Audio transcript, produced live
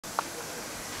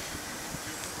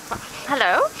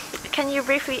Hello, can you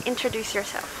briefly introduce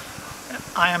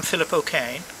yourself? I am Philip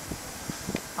O'Kane.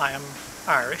 I am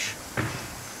Irish.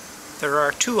 There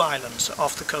are two islands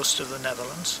off the coast of the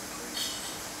Netherlands,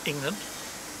 England,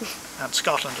 and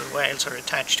Scotland and Wales are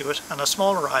attached to it, and a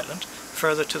smaller island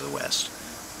further to the west,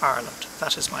 Ireland.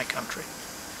 That is my country.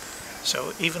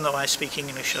 So even though I speak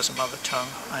English as a mother tongue,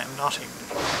 I am not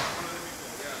English.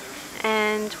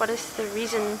 And what is the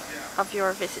reason of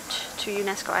your visit to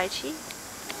UNESCO-IHE?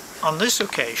 On this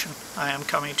occasion, I am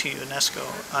coming to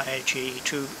UNESCO-IHE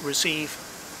to receive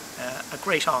a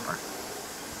great honour,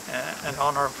 an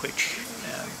honour which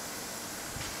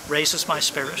raises my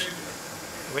spirit,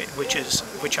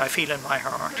 which I feel in my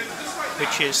heart,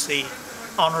 which is the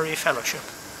Honorary Fellowship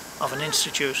of an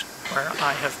institute where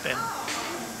I have been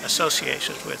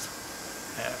associated with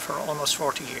for almost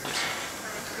 40 years.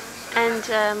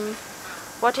 And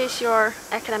what is your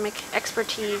academic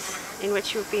expertise in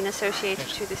which you've been associated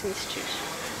to this institute?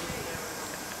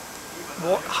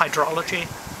 Hydrology,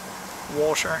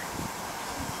 water,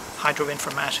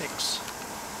 hydroinformatics.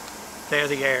 They're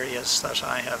the areas that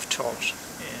I have taught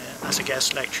as a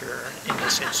guest lecturer in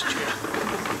this institute.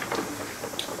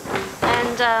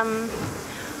 And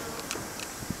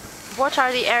what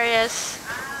are the areas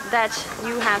that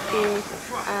you have been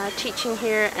teaching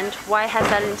here, and why has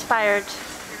that inspired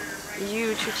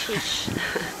you to teach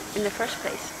in the first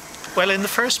place? Well, in the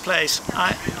first place,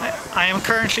 I am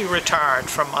currently retired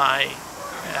from my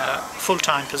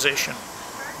full-time position,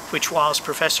 which was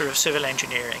Professor of Civil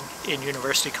Engineering in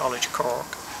University College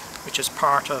Cork, which is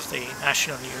part of the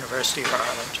National University of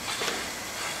Ireland.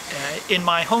 In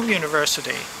my home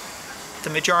university, the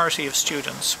majority of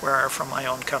students were from my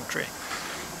own country,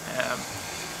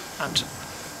 and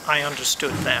I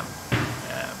understood them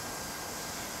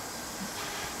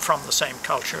from the same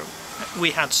culture.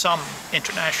 We had some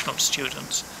international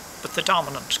students, but the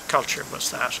dominant culture was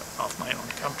that of my own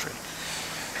country.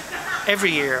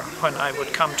 Every year when I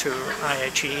would come to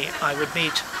IHE, I would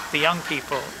meet the young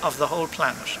people of the whole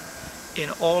planet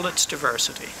in all its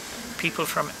diversity, people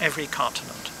from every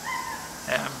continent,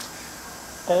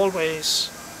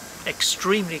 always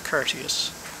extremely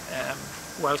courteous,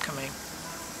 welcoming,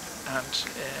 and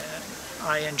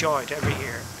I enjoyed every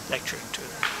year lecturing to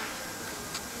them.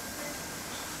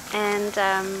 And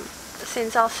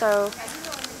since also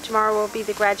tomorrow will be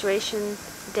the graduation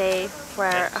day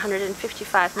where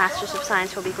 155 Masters of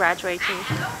Science will be graduating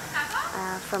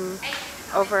from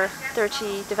over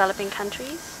 30 developing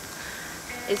countries,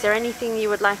 is there anything you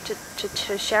would like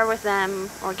to share with them,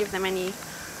 or give them any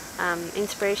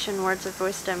inspiration, words of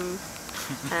wisdom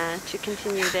to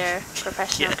continue their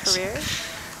professional careers?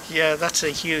 Yeah, that's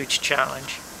a huge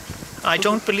challenge. I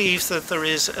don't believe that there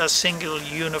is a single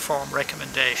uniform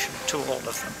recommendation to all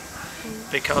of them,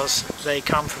 because they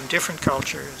come from different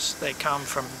cultures, they come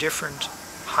from different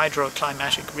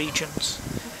hydroclimatic regions,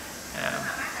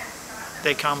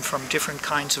 they come from different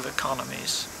kinds of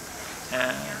economies,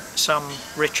 some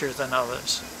richer than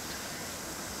others.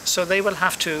 So they will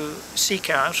have to seek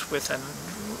out with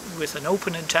an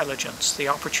open intelligence the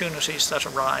opportunities that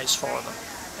arise for them,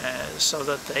 so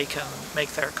that they can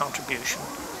make their contribution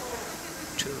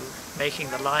to making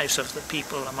the lives of the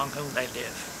people among whom they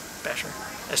live better,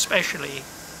 especially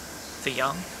the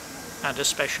young and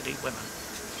especially women.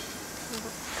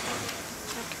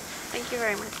 Okay. Thank you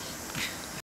very much.